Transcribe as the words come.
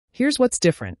Here's what's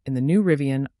different in the new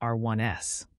Rivian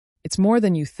R1S. It's more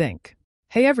than you think.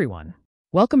 Hey everyone!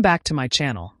 Welcome back to my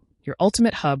channel, your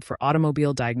ultimate hub for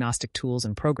automobile diagnostic tools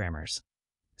and programmers.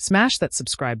 Smash that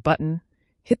subscribe button,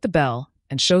 hit the bell,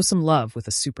 and show some love with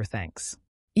a super thanks.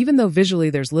 Even though visually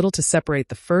there's little to separate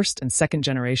the first and second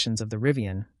generations of the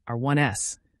Rivian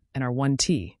R1S and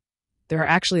R1T, there are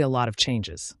actually a lot of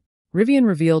changes. Rivian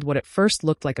revealed what at first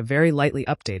looked like a very lightly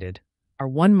updated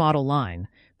R1 model line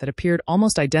that appeared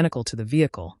almost identical to the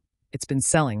vehicle it's been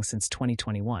selling since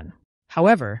 2021.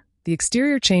 However, the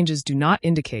exterior changes do not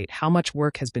indicate how much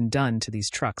work has been done to these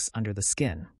trucks under the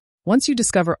skin. Once you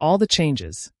discover all the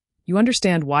changes, you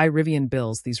understand why Rivian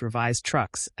bills these revised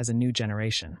trucks as a new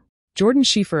generation. Jordan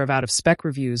Schieffer of Out of Spec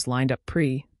Reviews lined up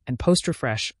pre- and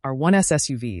post-refresh R1S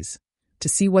SUVs to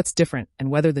see what's different and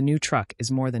whether the new truck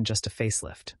is more than just a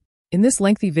facelift. In this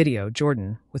lengthy video,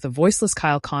 Jordan, with a voiceless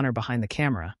Kyle Connor behind the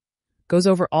camera, goes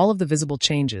over all of the visible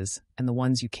changes and the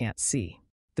ones you can't see.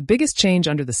 The biggest change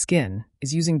under the skin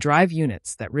is using drive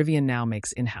units that Rivian now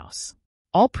makes in-house.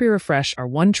 All pre-refresh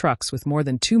R1 trucks with more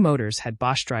than 2 motors had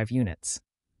Bosch drive units,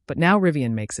 but now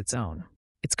Rivian makes its own.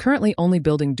 It's currently only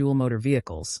building dual-motor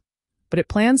vehicles, but it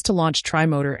plans to launch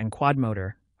tri-motor and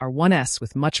quad-motor R1S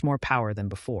with much more power than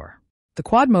before. The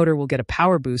quad motor will get a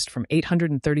power boost from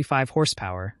 835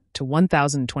 horsepower to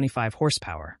 1,025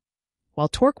 horsepower, while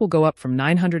torque will go up from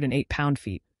 908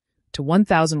 pound-feet to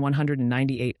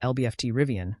 1,198 lb-ft.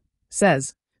 Rivian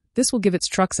says this will give its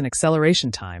trucks an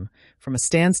acceleration time from a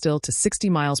standstill to 60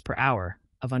 miles per hour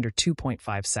of under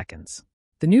 2.5 seconds.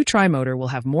 The new tri-motor will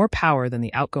have more power than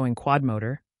the outgoing quad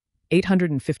motor,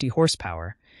 850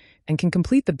 horsepower, and can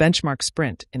complete the benchmark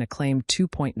sprint in a claimed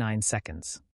 2.9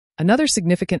 seconds. Another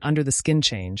significant under-the-skin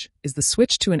change is the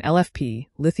switch to an LFP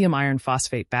lithium iron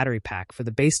phosphate battery pack for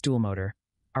the base dual-motor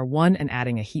R1 and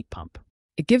adding a heat pump.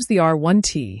 It gives the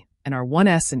R1T and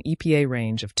R1S an EPA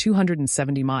range of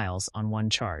 270 miles on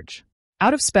one charge.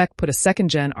 Out of Spec put a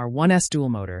second-gen R1S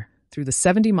dual-motor through the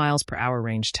 70 miles per hour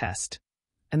range test,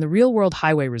 and the real-world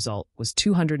highway result was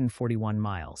 241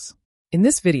 miles. In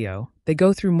this video, they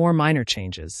go through more minor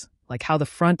changes, like how the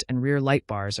front and rear light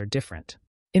bars are different.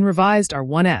 In revised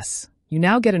R1S, you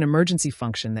now get an emergency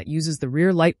function that uses the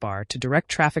rear light bar to direct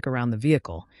traffic around the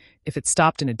vehicle if it's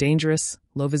stopped in a dangerous,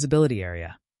 low-visibility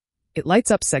area. It lights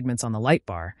up segments on the light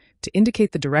bar to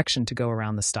indicate the direction to go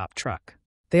around the stopped truck.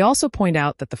 They also point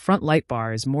out that the front light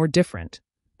bar is more different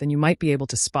than you might be able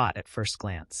to spot at first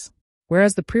glance.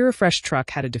 Whereas the pre-refreshed truck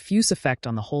had a diffuse effect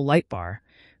on the whole light bar,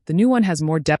 the new one has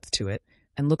more depth to it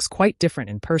and looks quite different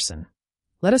in person.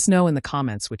 Let us know in the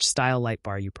comments which style light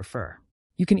bar you prefer.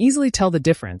 You can easily tell the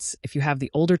difference if you have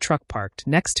the older truck parked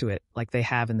next to it like they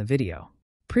have in the video.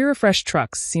 Pre-refreshed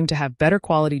trucks seem to have better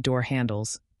quality door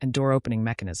handles and door opening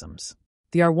mechanisms.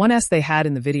 The R1S they had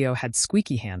in the video had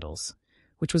squeaky handles,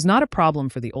 which was not a problem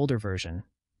for the older version,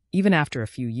 even after a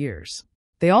few years.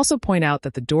 They also point out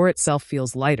that the door itself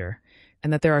feels lighter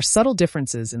and that there are subtle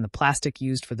differences in the plastic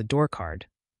used for the door card.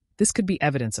 This could be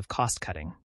evidence of cost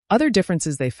cutting. Other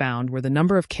differences they found were the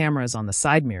number of cameras on the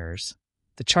side mirrors,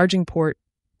 the charging port,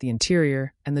 the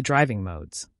interior, and the driving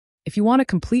modes. If you want a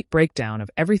complete breakdown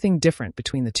of everything different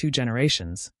between the two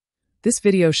generations, this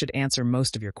video should answer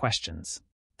most of your questions.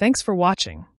 Thanks for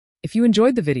watching. If you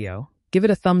enjoyed the video, give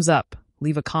it a thumbs up,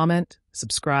 leave a comment,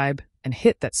 subscribe, and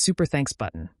hit that super thanks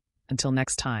button. Until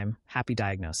next time, happy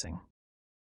diagnosing.